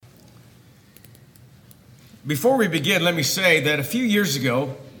Before we begin, let me say that a few years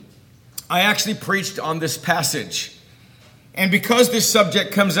ago, I actually preached on this passage. And because this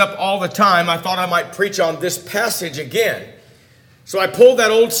subject comes up all the time, I thought I might preach on this passage again. So I pulled that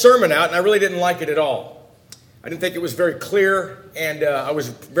old sermon out, and I really didn't like it at all. I didn't think it was very clear, and I was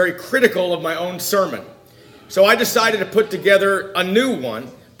very critical of my own sermon. So I decided to put together a new one,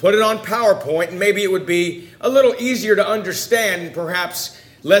 put it on PowerPoint, and maybe it would be a little easier to understand and perhaps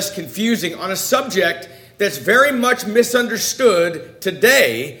less confusing on a subject that's very much misunderstood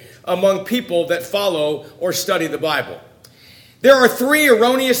today among people that follow or study the Bible. There are three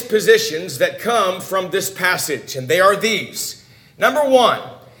erroneous positions that come from this passage, and they are these. Number one,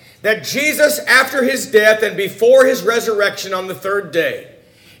 that Jesus, after his death and before his resurrection on the third day,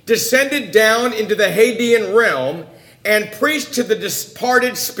 descended down into the Hadean realm and preached to the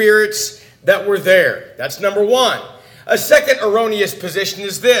departed spirits that were there. That's number one. A second erroneous position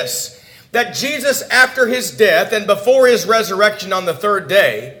is this, that Jesus, after his death and before his resurrection on the third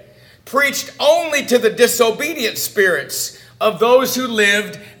day, preached only to the disobedient spirits of those who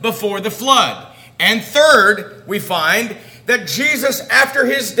lived before the flood. And third, we find that Jesus, after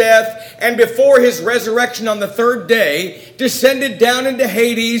his death and before his resurrection on the third day, descended down into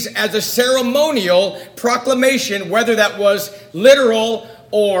Hades as a ceremonial proclamation, whether that was literal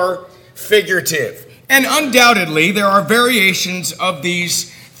or figurative. And undoubtedly, there are variations of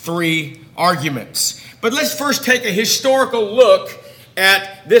these three arguments. But let's first take a historical look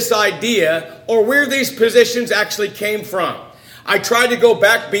at this idea or where these positions actually came from. I tried to go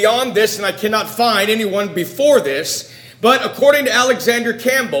back beyond this, and I cannot find anyone before this. But according to Alexander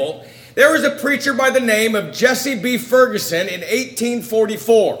Campbell, there was a preacher by the name of Jesse B. Ferguson in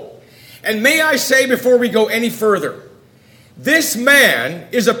 1844. And may I say before we go any further, this man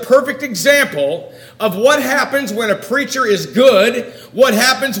is a perfect example of what happens when a preacher is good, what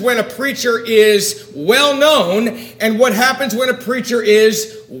happens when a preacher is well known, and what happens when a preacher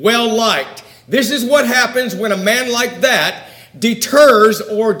is well liked. This is what happens when a man like that deters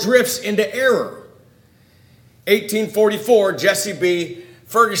or drifts into error. 1844, Jesse B.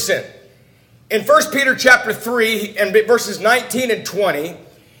 Ferguson. In 1 Peter chapter 3 and verses 19 and 20,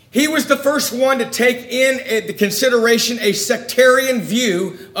 he was the first one to take in the consideration a sectarian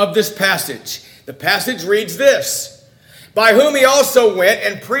view of this passage. The passage reads this, by whom he also went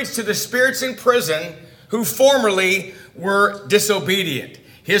and preached to the spirits in prison who formerly were disobedient.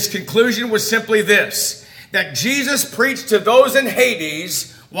 His conclusion was simply this, that Jesus preached to those in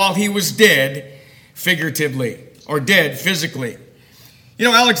Hades while he was dead figuratively, or dead physically. You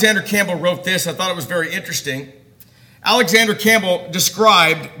know, Alexander Campbell wrote this. I thought it was very interesting. Alexander Campbell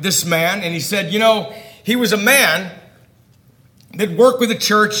described this man, and he said, you know, he was a man that worked with a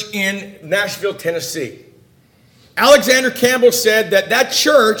church in Nashville, Tennessee. Alexander Campbell said that that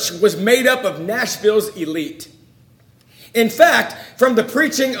church was made up of Nashville's elite. In fact, from the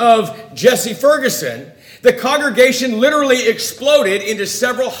preaching of Jesse Ferguson, the congregation literally exploded into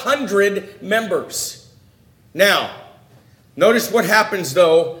several hundred members. Now, notice what happens,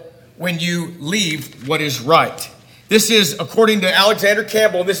 though, when you leave what is right. This is, according to Alexander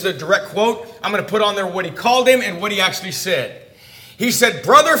Campbell, this is a direct quote. I'm going to put on there what he called him and what he actually said. He said,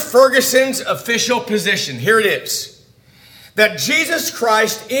 Brother Ferguson's official position, here it is, that Jesus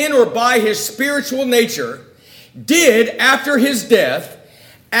Christ, in or by his spiritual nature, did, after his death,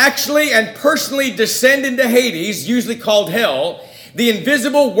 actually and personally descend into Hades, usually called hell, the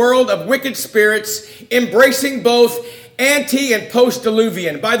invisible world of wicked spirits, embracing both ante and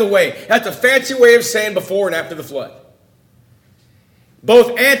post-diluvian. By the way, that's a fancy way of saying before and after the flood.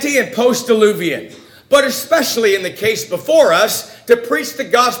 Both ante and post-diluvian, but especially in the case before us, to preach the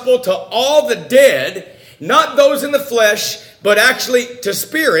gospel to all the dead, not those in the flesh, but actually to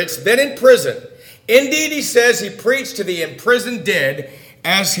spirits then in prison. Indeed, he says he preached to the imprisoned dead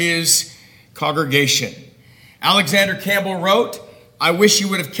as his congregation. Alexander Campbell wrote, I wish he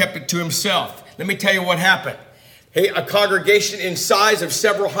would have kept it to himself. Let me tell you what happened. Hey, a congregation in size of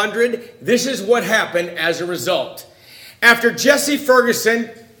several hundred, this is what happened as a result. After Jesse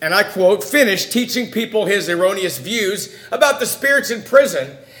Ferguson, and I quote, finished teaching people his erroneous views about the spirits in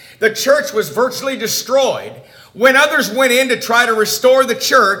prison, the church was virtually destroyed. When others went in to try to restore the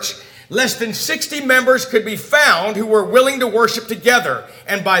church, less than 60 members could be found who were willing to worship together.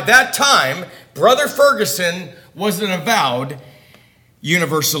 And by that time, Brother Ferguson was an avowed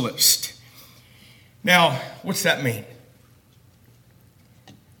universalist. Now, what's that mean?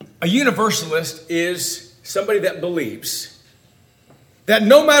 A universalist is somebody that believes that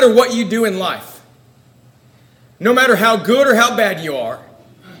no matter what you do in life, no matter how good or how bad you are,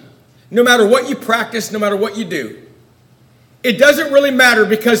 no matter what you practice, no matter what you do, It doesn't really matter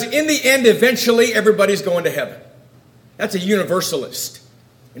because in the end, eventually, everybody's going to heaven. That's a universalist.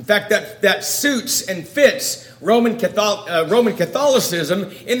 In fact, that suits and fits Roman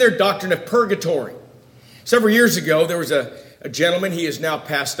Catholicism in their doctrine of purgatory. Several years ago, there was a gentleman, he is now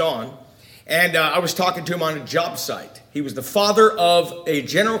passed on, and I was talking to him on a job site. He was the father of a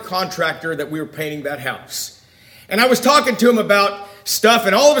general contractor that we were painting that house. And I was talking to him about stuff,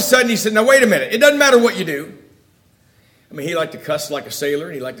 and all of a sudden he said, now wait a minute, it doesn't matter what you do. I mean, he liked to cuss like a sailor,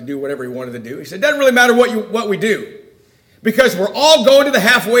 and he liked to do whatever he wanted to do. He said, it doesn't really matter what we do, because we're all going to the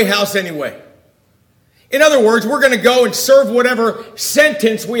halfway house anyway. In other words, we're going to go and serve whatever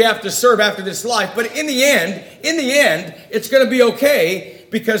sentence we have to serve after this life. But in the end, it's going to be okay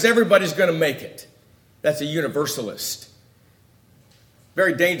because everybody's going to make it. That's a universalist.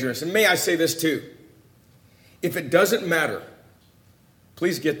 Very dangerous. And may I say this too? If it doesn't matter,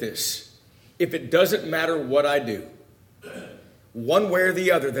 please get this. If it doesn't matter what I do, one way or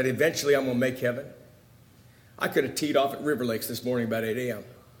the other, that eventually I'm going to make heaven. I could have teed off at River Lakes this morning about 8 a.m.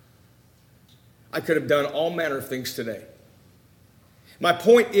 I could have done all manner of things today. My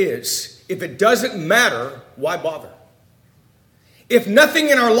point is, if it doesn't matter, why bother? If nothing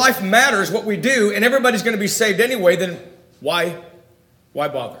in our life matters what we do and everybody's going to be saved anyway, then why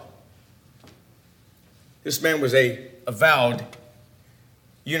bother? This man was a avowed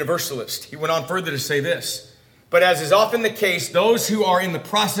universalist. He went on further to say this, but as is often the case, those who are in the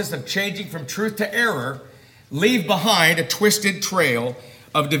process of changing from truth to error leave behind a twisted trail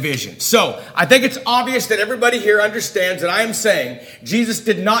of division. So, I think it's obvious that everybody here understands that I am saying Jesus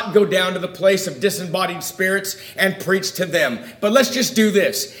did not go down to the place of disembodied spirits and preach to them. But let's just do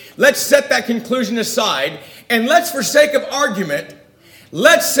this. Let's set that conclusion aside, and let's, for sake of argument,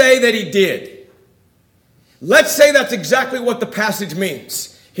 let's say that he did. Let's say that's exactly what the passage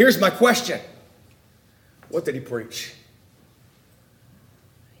means. Here's my question. What did he preach?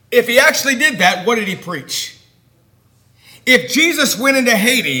 If he actually did that, what did he preach? If Jesus went into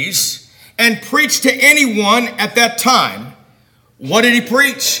Hades and preached to anyone at that time, what did he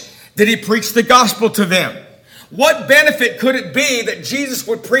preach? Did he preach the gospel to them? What benefit could it be that Jesus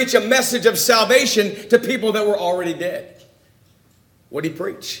would preach a message of salvation to people that were already dead? What did he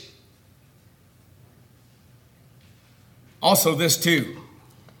preach? Also this too.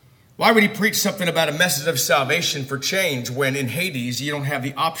 Why would he preach something about a message of salvation for change when in Hades you don't have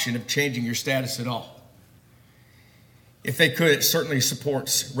the option of changing your status at all? If they could, it certainly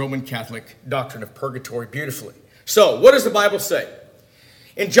supports Roman Catholic doctrine of purgatory beautifully. So, what does the Bible say?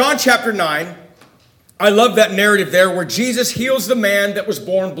 In John chapter 9, I love that narrative there where Jesus heals the man that was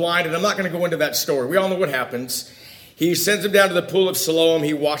born blind, and I'm not going to go into that story. We all know what happens. He sends him down to the pool of Siloam,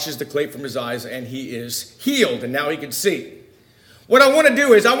 he washes the clay from his eyes, and he is healed, and now he can see. What I want to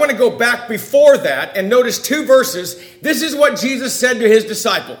do is I want to go back before that and notice two verses. This is what Jesus said to his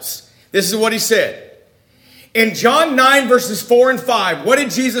disciples. This is what he said. In John 9 verses 4 and 5, what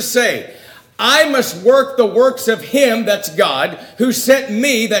did Jesus say? I must work the works of him, that's God, who sent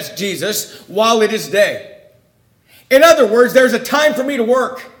me, that's Jesus, while it is day. In other words, there's a time for me to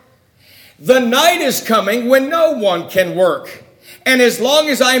work. The night is coming when no one can work. And as long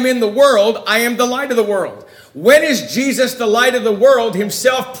as I am in the world, I am the light of the world. When is Jesus the light of the world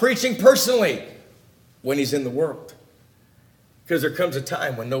himself preaching personally? When he's in the world. Because there comes a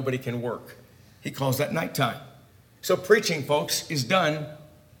time when nobody can work. He calls that nighttime. So preaching, folks, is done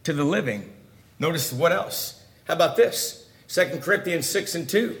to the living. Notice what else? How about this? 2 Corinthians 6 and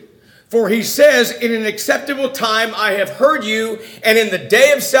 2. For he says, in an acceptable time I have heard you, and in the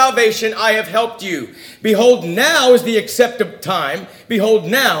day of salvation I have helped you. Behold, now is the acceptable time. Behold,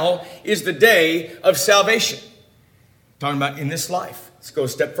 now is the day of salvation. Talking about in this life. Let's go a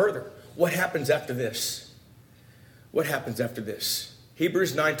step further. What happens after this? What happens after this?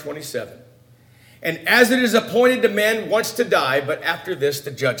 Hebrews 9:27. And as it is appointed to men once to die, but after this the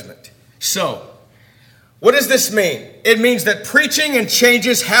judgment. So, what does this mean? It means that preaching and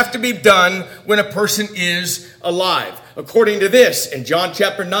changes have to be done when a person is alive. According to this, in John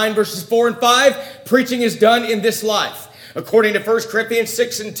chapter 9 verses 4 and 5, preaching is done in this life. According to 1 Corinthians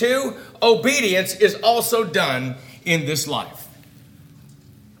 6 and 2, obedience is also done in this life.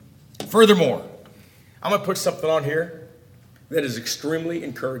 Furthermore, I'm going to put something on here that is extremely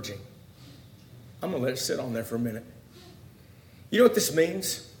encouraging. I'm going to let it sit on there for a minute. You know what this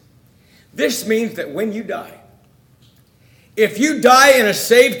means? This means that when you die, if you die in a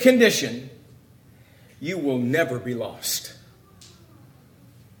saved condition, you will never be lost.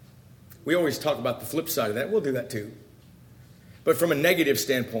 We always talk about the flip side of that. We'll do that too. But from a negative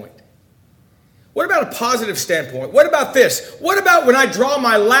standpoint. What about a positive standpoint? What about this? What about when I draw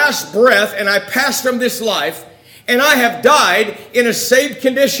my last breath and I pass from this life And I have died in a saved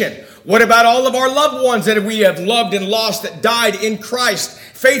condition. What about all of our loved ones that we have loved and lost that died in Christ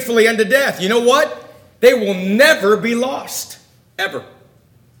faithfully unto death? You know what? They will never be lost. Ever.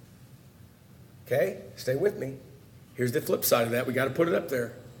 Okay? Stay with me. Here's the flip side of that. We got to put it up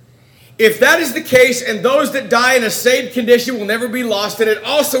there. If that is the case, and those that die in a saved condition will never be lost, then it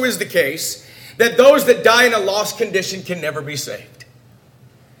also is the case that those that die in a lost condition can never be saved.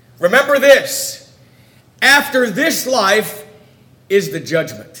 Remember this. After this life is the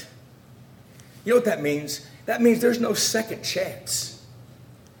judgment. You know what that means? That means there's no second chance.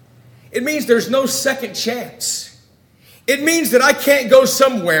 It means there's no second chance. It means that I can't go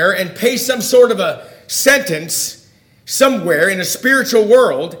somewhere and pay some sort of a sentence somewhere in a spiritual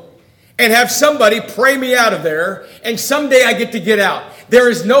world and have somebody pray me out of there, and someday I get to get out. There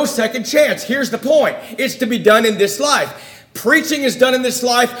is no second chance. Here's the point. It's to be done in this life. Preaching is done in this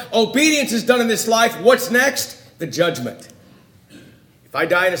life. Obedience is done in this life. What's next? The judgment. If I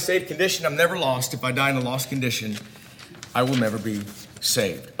die in a saved condition, I'm never lost. If I die in a lost condition, I will never be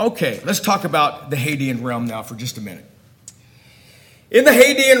saved. Okay, let's talk about the Hadean realm now for just a minute. In the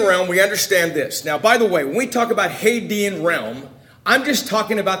Hadean realm, we understand this. Now, by the way, when we talk about Hadean realm, I'm just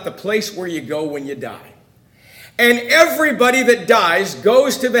talking about the place where you go when you die. And everybody that dies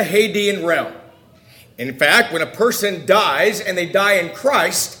goes to the Hadean realm. In fact, when a person dies and they die in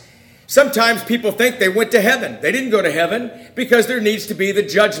Christ, sometimes people think they went to heaven. They didn't go to heaven because there needs to be the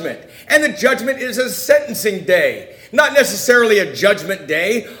judgment. And the judgment is a sentencing day, not necessarily a judgment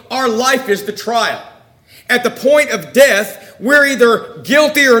day. Our life is the trial. At the point of death, we're either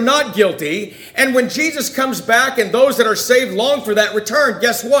guilty or not guilty. And when Jesus comes back and those that are saved long for that return,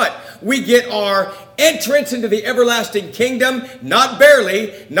 guess what? We get our entrance into the everlasting kingdom, not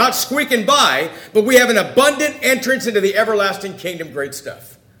barely, not squeaking by, but we have an abundant entrance into the everlasting kingdom. Great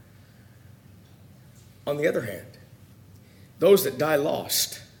stuff. On the other hand, those that die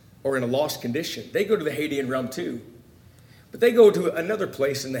lost or in a lost condition, they go to the Hadean realm too. But they go to another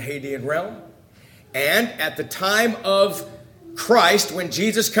place in the Hadean realm. And at the time of Christ, when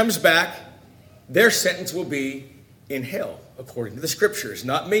Jesus comes back, their sentence will be in hell, according to the scriptures.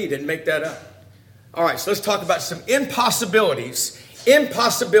 Not me, didn't make that up. All right, so let's talk about some impossibilities in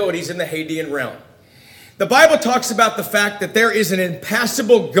the Hadean realm. The Bible talks about the fact that there is an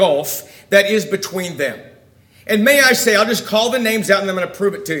impassable gulf that is between them. And may I say, I'll just call the names out and I'm going to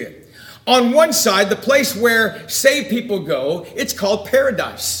prove it to you. On one side, the place where saved people go, it's called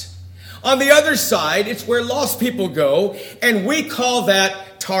paradise. On the other side, it's where lost people go, and we call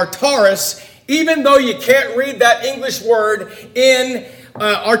that Tartarus, even though you can't read that English word in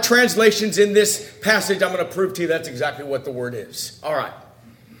our translations in this passage. I'm going to prove to you that's exactly what the word is. All right.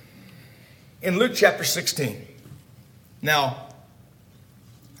 In Luke chapter 16. Now,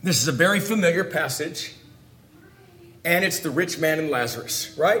 this is a very familiar passage, and it's the rich man and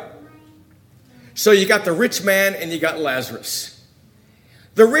Lazarus, right? So you got the rich man and you got Lazarus.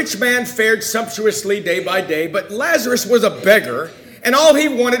 The rich man fared sumptuously day by day, but Lazarus was a beggar, and all he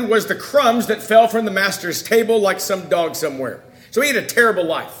wanted was the crumbs that fell from the master's table like some dog somewhere. So he had a terrible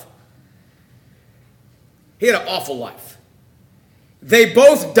life. He had an awful life. They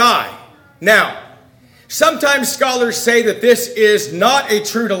both die. Now, sometimes scholars say that this is not a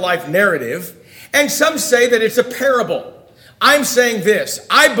true-to-life narrative, and some say that it's a parable. I'm saying this.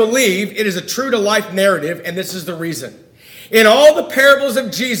 I believe it is a true-to-life narrative, and this is the reason. In all the parables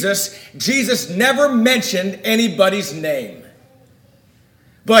of Jesus, Jesus never mentioned anybody's name.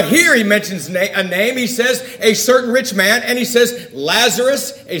 But here he mentions a name. He says a certain rich man, and he says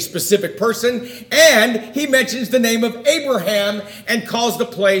Lazarus, a specific person, and he mentions the name of Abraham and calls the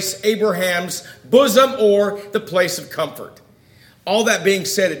place Abraham's bosom or the place of comfort. All that being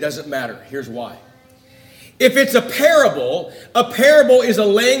said, it doesn't matter. Here's why. If it's a parable is a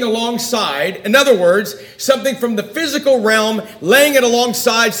laying alongside. In other words, something from the physical realm, laying it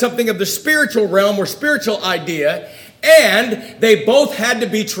alongside something of the spiritual realm or spiritual idea, and they both had to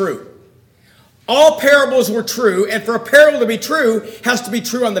be true. All parables were true, and for a parable to be true, it has to be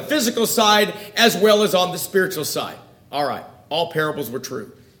true on the physical side as well as on the spiritual side. All right, all parables were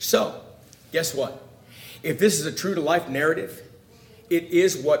true. So, guess what? If this is a true-to-life narrative, it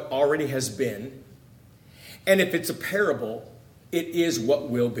is what already has been. And if it's a parable, it is what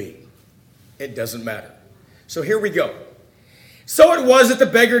will be. It doesn't matter. So here we go. So it was that the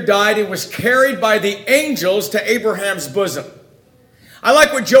beggar died and was carried by the angels to Abraham's bosom. I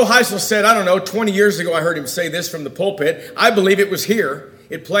like what Joe Heisel said, 20 years ago I heard him say this from the pulpit. I believe it was here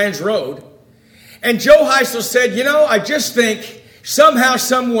at Plange Road. And Joe Heisel said, I just think somehow,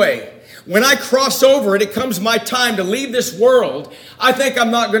 some way, when I cross over and it comes my time to leave this world, I think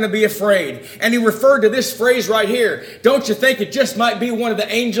I'm not going to be afraid. And he referred to this phrase right here. Don't you think it just might be one of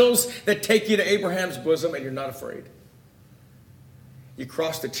the angels that take you to Abraham's bosom and you're not afraid? You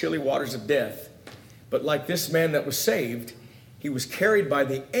cross the chilly waters of death. But like this man that was saved, he was carried by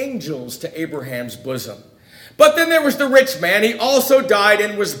the angels to Abraham's bosom. But then there was the rich man. He also died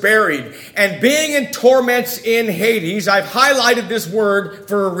and was buried. And being in torments in Hades, I've highlighted this word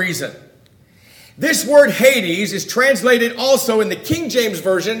for a reason. This word Hades is translated also in the King James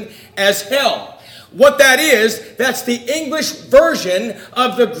Version as hell. What that is, that's the English version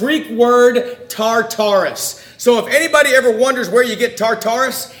of the Greek word Tartarus. So if anybody ever wonders where you get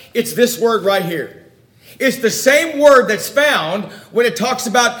Tartarus, it's this word right here. It's the same word that's found when it talks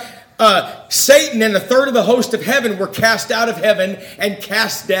about Satan and a third of the host of heaven were cast out of heaven and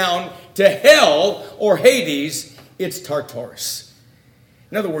cast down to hell or Hades. It's Tartarus.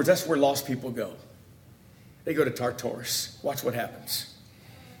 In other words, that's where lost people go. They go to Tartarus. Watch what happens.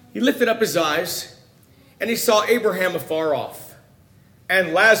 He lifted up his eyes and he saw Abraham afar off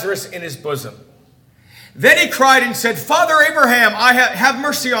and Lazarus in his bosom. Then he cried and said, Father Abraham, have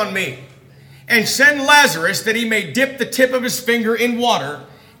mercy on me, and send Lazarus that he may dip the tip of his finger in water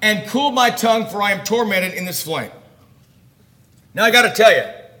and cool my tongue, for I am tormented in this flame. Now I got to tell you,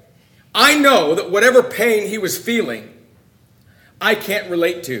 I know that whatever pain he was feeling, I can't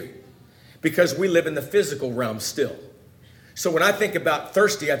relate to, because we live in the physical realm still. So when I think about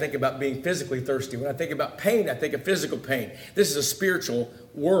thirsty, I think about being physically thirsty. When I think about pain, I think of physical pain. This is a spiritual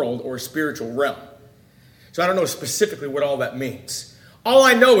world or a spiritual realm. So I don't know specifically what all that means. All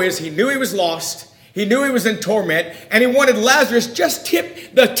I know is he knew he was lost. He knew he was in torment. And he wanted Lazarus, just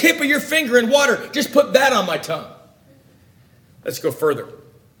tip the tip of your finger in water. Just put that on my tongue. Let's go further.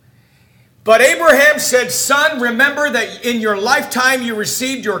 But Abraham said, Son, remember that in your lifetime you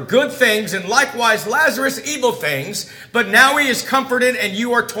received your good things, and likewise Lazarus evil things. But now he is comforted and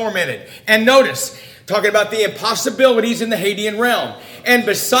you are tormented. And notice, talking about the impossibilities in the Hadean realm. And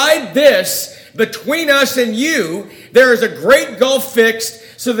beside this, between us and you, there is a great gulf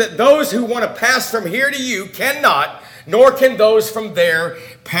fixed, so that those who want to pass from here to you cannot, nor can those from there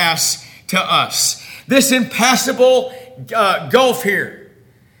pass to us. This impassable gulf here,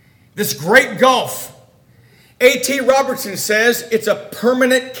 this great gulf, A.T. Robertson says it's a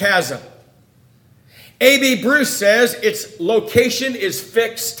permanent chasm. A.B. Bruce says its location is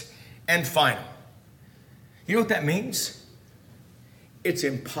fixed and final. You know what that means? It's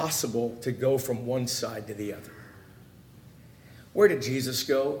impossible to go from one side to the other. Where did Jesus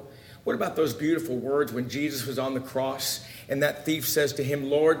go? What about those beautiful words when Jesus was on the cross and that thief says to him,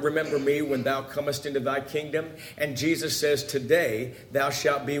 Lord, remember me when thou comest into thy kingdom? And Jesus says, today thou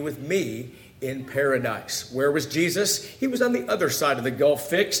shalt be with me in paradise. Where was Jesus? He was on the other side of the gulf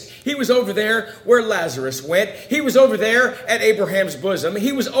fixed. He was over there where Lazarus went. He was over there at Abraham's bosom.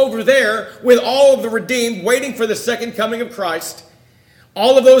 He was over there with all of the redeemed waiting for the second coming of Christ.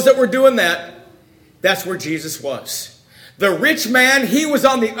 All of those that were doing that, that's where Jesus was. The rich man, he was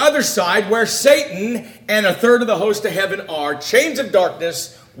on the other side where Satan and a third of the host of heaven are, chains of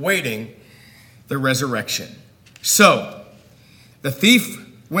darkness, waiting the resurrection. So, the thief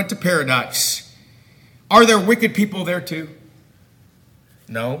went to paradise. Are there wicked people there too?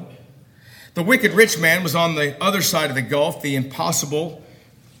 No. The wicked rich man was on the other side of the gulf, the impossible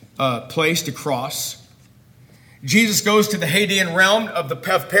place to cross. Jesus goes to the Hadean realm of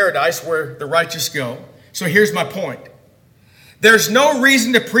paradise where the righteous go. So here's my point. There's no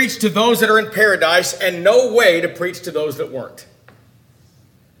reason to preach to those that are in paradise and no way to preach to those that weren't.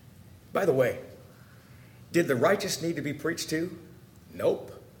 By the way, did the righteous need to be preached to?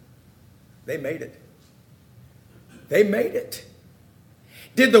 Nope. They made it. They made it.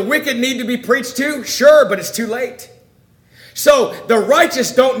 Did the wicked need to be preached to? Sure, but it's too late. So the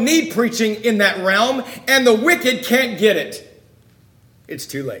righteous don't need preaching in that realm, and the wicked can't get it. It's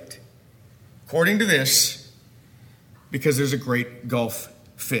too late. According to this, because there's a great gulf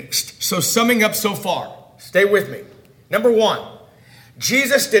fixed. So summing up so far, stay with me. Number one,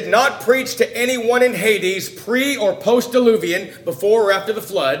 Jesus did not preach to anyone in Hades pre or post-diluvian, before or after the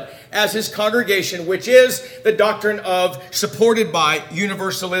flood, as his congregation, which is the doctrine of supported by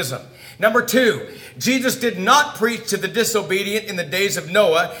universalism. Number two, Jesus did not preach to the disobedient in the days of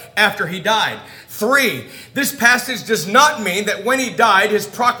Noah after he died. 3, this passage does not mean that when he died, his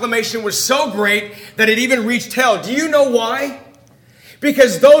proclamation was so great that it even reached hell. Do you know why?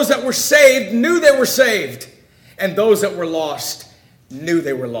 Because those that were saved knew they were saved, and those that were lost knew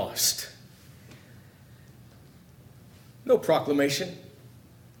they were lost. No proclamation.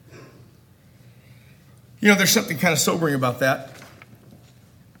 You know, there's something kind of sobering about that.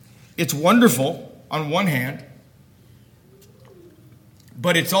 It's wonderful on one hand,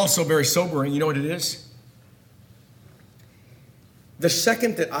 but it's also very sobering. You know what it is? The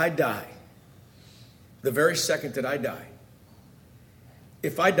second that I die, the very second that I die,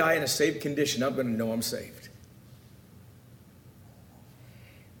 if I die in a saved condition, I'm going to know I'm saved.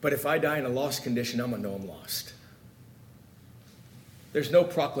 But if I die in a lost condition, I'm going to know I'm lost. There's no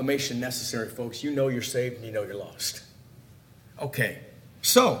proclamation necessary, folks. You know you're saved and you know you're lost. Okay,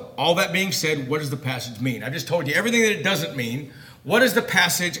 so all that being said, what does the passage mean? I just told you everything that it doesn't mean. What does the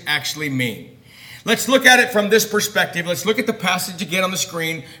passage actually mean? Let's look at it from this perspective. Let's look at the passage again on the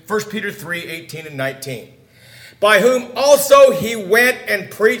screen. 1 Peter 3, 18 and 19. By whom also he went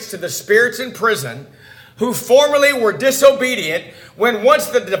and preached to the spirits in prison, who formerly were disobedient, when once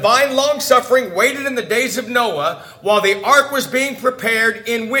the divine long-suffering waited in the days of Noah, while the ark was being prepared,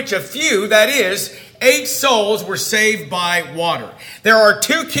 in which a few, that is, 8 souls, were saved by water. There are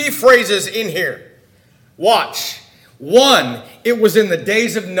 2 key phrases in here. Watch. 1, it was in the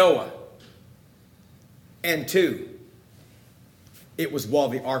days of Noah. And 2, it was while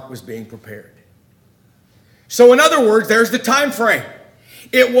the ark was being prepared. So in other words, there's the time frame.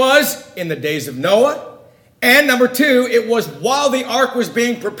 It was in the days of Noah. And number 2, it was while the ark was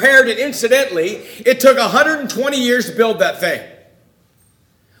being prepared. And incidentally, it took 120 years to build that thing.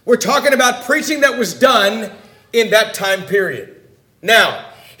 We're talking about preaching that was done in that time period. Now,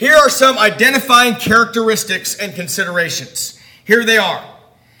 here are some identifying characteristics and considerations. Here they are.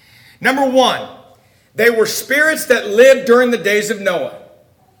 Number 1, they were spirits that lived during the days of Noah.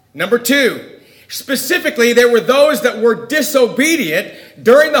 Number 2, specifically, there were those that were disobedient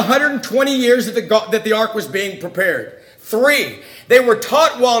during the 120 years that the ark was being prepared. 3, they were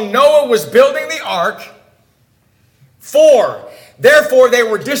taught while Noah was building the ark. 4, therefore they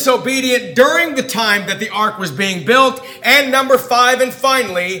were disobedient during the time that the ark was being built. And number 5, and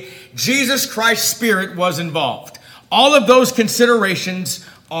finally, Jesus Christ's Spirit was involved. All of those considerations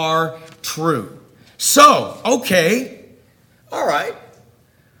are true. So, okay, all right.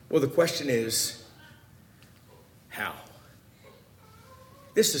 Well, the question is, how?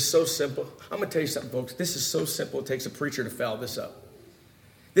 This is so simple. I'm going to tell you something, folks. This is so simple, it takes a preacher to foul this up.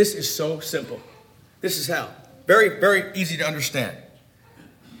 This is so simple. This is how. Very, very easy to understand.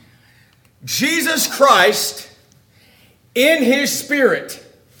 Jesus Christ, in his spirit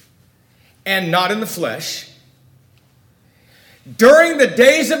and not in the flesh, during the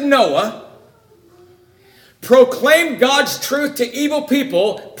days of Noah, proclaimed God's truth to evil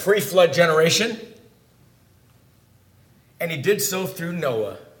people, pre-flood generation. And he did so through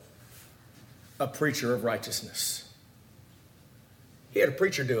Noah, a preacher of righteousness. He had a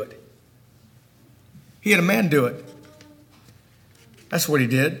preacher do it. He had a man do it. That's what he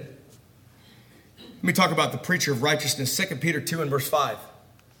did. Let me talk about the preacher of righteousness. 2 Peter 2 and verse 5.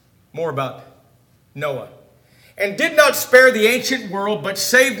 More about Noah. And did not spare the ancient world, but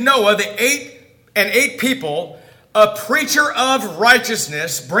saved Noah, the eight people, a preacher of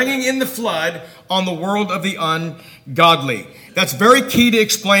righteousness, bringing in the flood on the world of the ungodly. That's very key to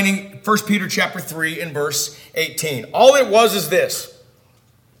explaining 1 Peter chapter 3 and verse 18. All it was is this.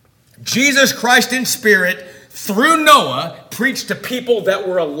 Jesus Christ in spirit, through Noah, preached to people that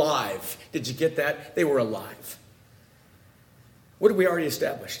were alive. Did you get that? They were alive. What did we already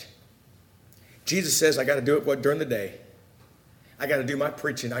established? Jesus says, I got to do it during the day. I got to do my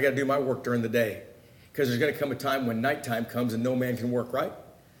preaching. I got to do my work during the day. Because there's going to come a time when nighttime comes and no man can work, right?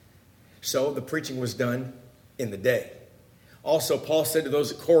 So the preaching was done in the day. Also, Paul said to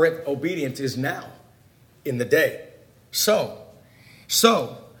those at Corinth, obedience is now, in the day. So,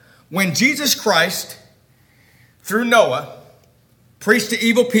 when Jesus Christ, through Noah, preached to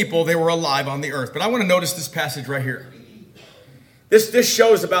evil people, they were alive on the earth. But I want to notice this passage right here. This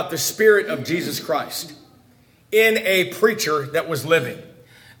shows about the Spirit of Jesus Christ in a preacher that was living.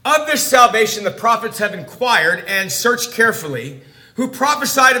 Of this salvation the prophets have inquired and searched carefully, who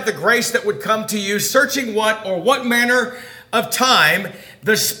prophesied of the grace that would come to you, searching what manner of time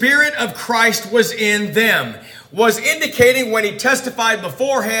the Spirit of Christ was in them, was indicating when he testified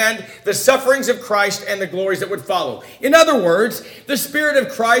beforehand the sufferings of Christ and the glories that would follow. In other words, the Spirit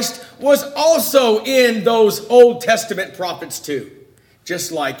of Christ was also in those Old Testament prophets too,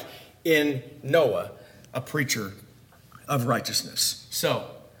 just like in Noah, a preacher of righteousness. So,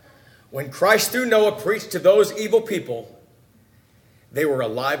 when Christ through Noah preached to those evil people, they were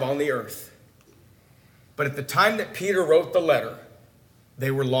alive on the earth. But at the time that Peter wrote the letter,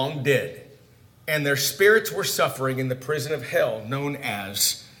 they were long dead, and their spirits were suffering in the prison of hell known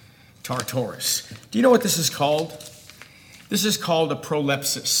as Tartarus. Do you know what this is called? This is called a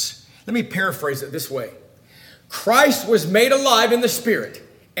prolepsis. Let me paraphrase it this way. Christ was made alive in the spirit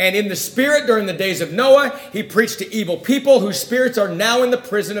And in the spirit, during the days of Noah, he preached to evil people whose spirits are now in the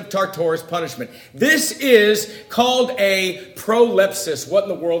prison of Tartarus punishment. This is called a prolepsis. What in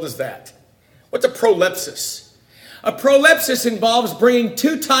the world is that? What's a prolepsis? A prolepsis involves bringing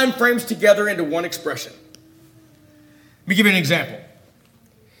two time frames together into one expression. Let me give you an example.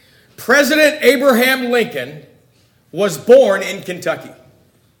 President Abraham Lincoln was born in Kentucky.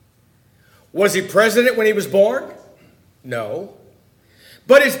 Was he president when he was born? No.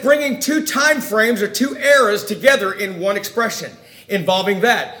 But it's bringing two time frames or two eras together in one expression involving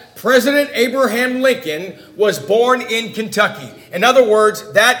that. President Abraham Lincoln was born in Kentucky. In other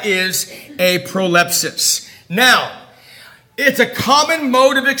words, that is a prolepsis. Now, it's a common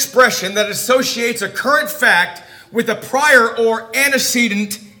mode of expression that associates a current fact with a prior or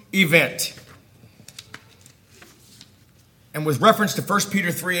antecedent event. And with reference to 1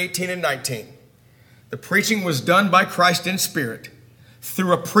 Peter 3:18 and 19, the preaching was done by Christ in spirit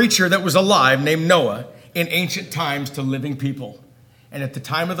through a preacher that was alive named Noah in ancient times to living people. And at the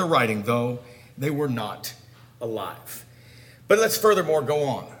time of the writing, though, they were not alive. But let's furthermore go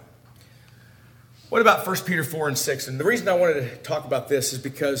on. What about 1 Peter 4 and 6? And the reason I wanted to talk about this is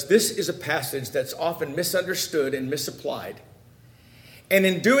because this is a passage that's often misunderstood and misapplied. And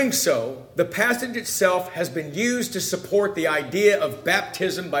in doing so, the passage itself has been used to support the idea of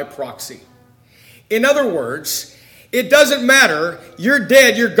baptism by proxy. In other words, it doesn't matter, you're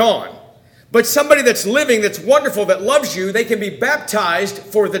dead, you're gone. But somebody that's living, that's wonderful, that loves you, they can be baptized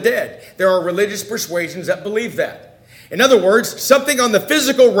for the dead. There are religious persuasions that believe that. In other words, something on the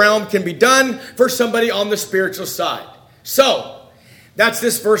physical realm can be done for somebody on the spiritual side. So, that's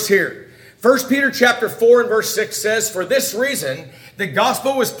this verse here. 1 Peter chapter 4 and verse 6 says, "For this reason, the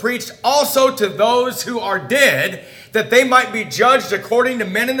gospel was preached also to those who are dead, that they might be judged according to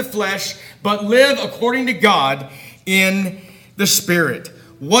men in the flesh, but live according to God in the Spirit."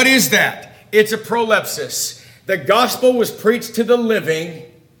 What is that? It's a prolepsis. The gospel was preached to the living,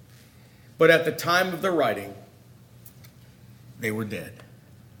 but at the time of the writing, they were dead.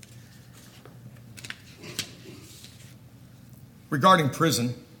 Regarding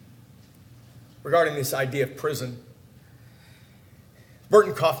prison, regarding this idea of prison,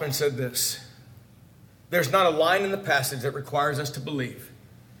 Burton Kaufman said this: "There's not a line in the passage that requires us to believe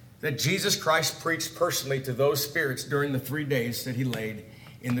that Jesus Christ preached personally to those spirits during the 3 days that he laid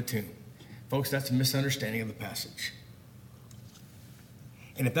in the tomb." Folks, that's a misunderstanding of the passage.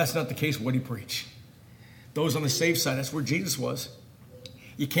 And if that's not the case, what did he preach? Those on the safe side, that's where Jesus was.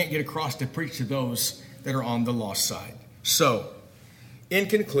 You can't get across to preach to those that are on the lost side. So, in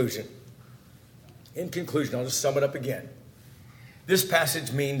conclusion, I'll just sum it up again. This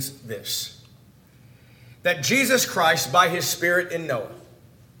passage means this: that Jesus Christ, by his Spirit in Noah,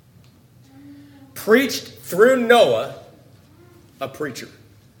 preached through Noah, a preacher,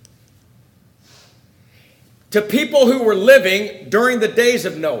 to people who were living during the days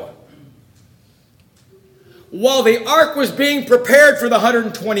of Noah, while the ark was being prepared for the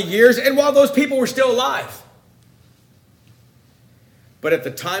 120 years and while those people were still alive. But at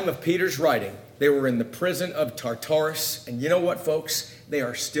the time of Peter's writing, they were in the prison of Tartarus. And you know what, folks? They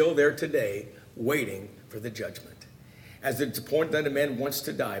are still there today, waiting for the judgment. As it's appointed unto men once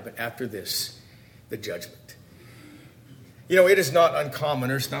to die, but after this, the judgment. You know, it is not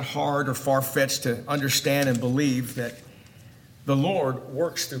uncommon, or it's not hard or far-fetched to understand and believe that the Lord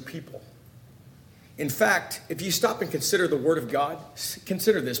works through people. In fact, if you stop and consider the Word of God,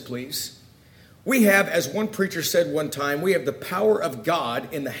 consider this, please. We have, as one preacher said one time, we have the power of God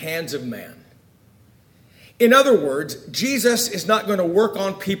in the hands of man. In other words, Jesus is not going to work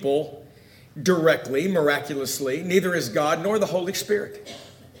on people directly, miraculously. Neither is God, nor the Holy Spirit.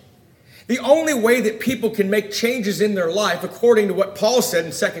 The only way that people can make changes in their life, according to what Paul said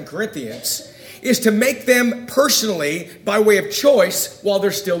in 2 Corinthians, is to make them personally by way of choice while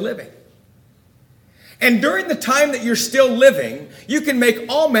they're still living. And during the time that you're still living, you can make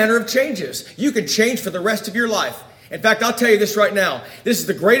all manner of changes. You can change for the rest of your life. In fact, I'll tell you this right now. This is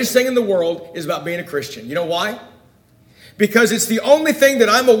the greatest thing in the world is about being a Christian. You know why? Because it's the only thing that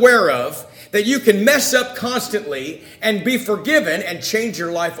I'm aware of that you can mess up constantly and be forgiven and change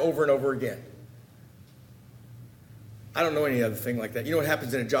your life over and over again. I don't know any other thing like that. You know what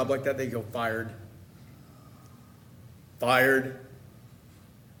happens in a job like that? They go fired. Fired.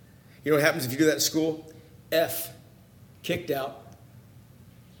 You know what happens if you do that in school? F. Kicked out.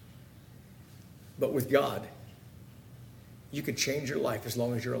 But with God, you can change your life as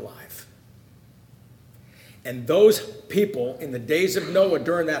long as you're alive. And those people in the days of Noah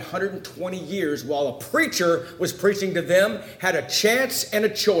during that 120 years, while a preacher was preaching to them, had a chance and a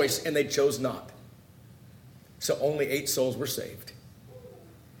choice, and they chose not. So only 8 souls were saved.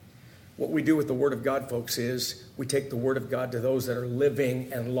 What we do with the Word of God, folks, is we take the Word of God to those that are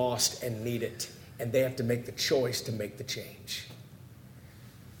living and lost and need it. And they have to make the choice to make the change.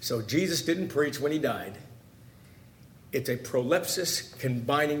 So Jesus didn't preach when he died. It's a prolepsis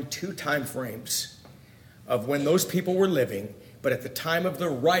combining two time frames of when those people were living, but at the time of the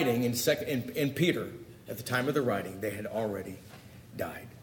writing in Peter, at the time of the writing, they had already died.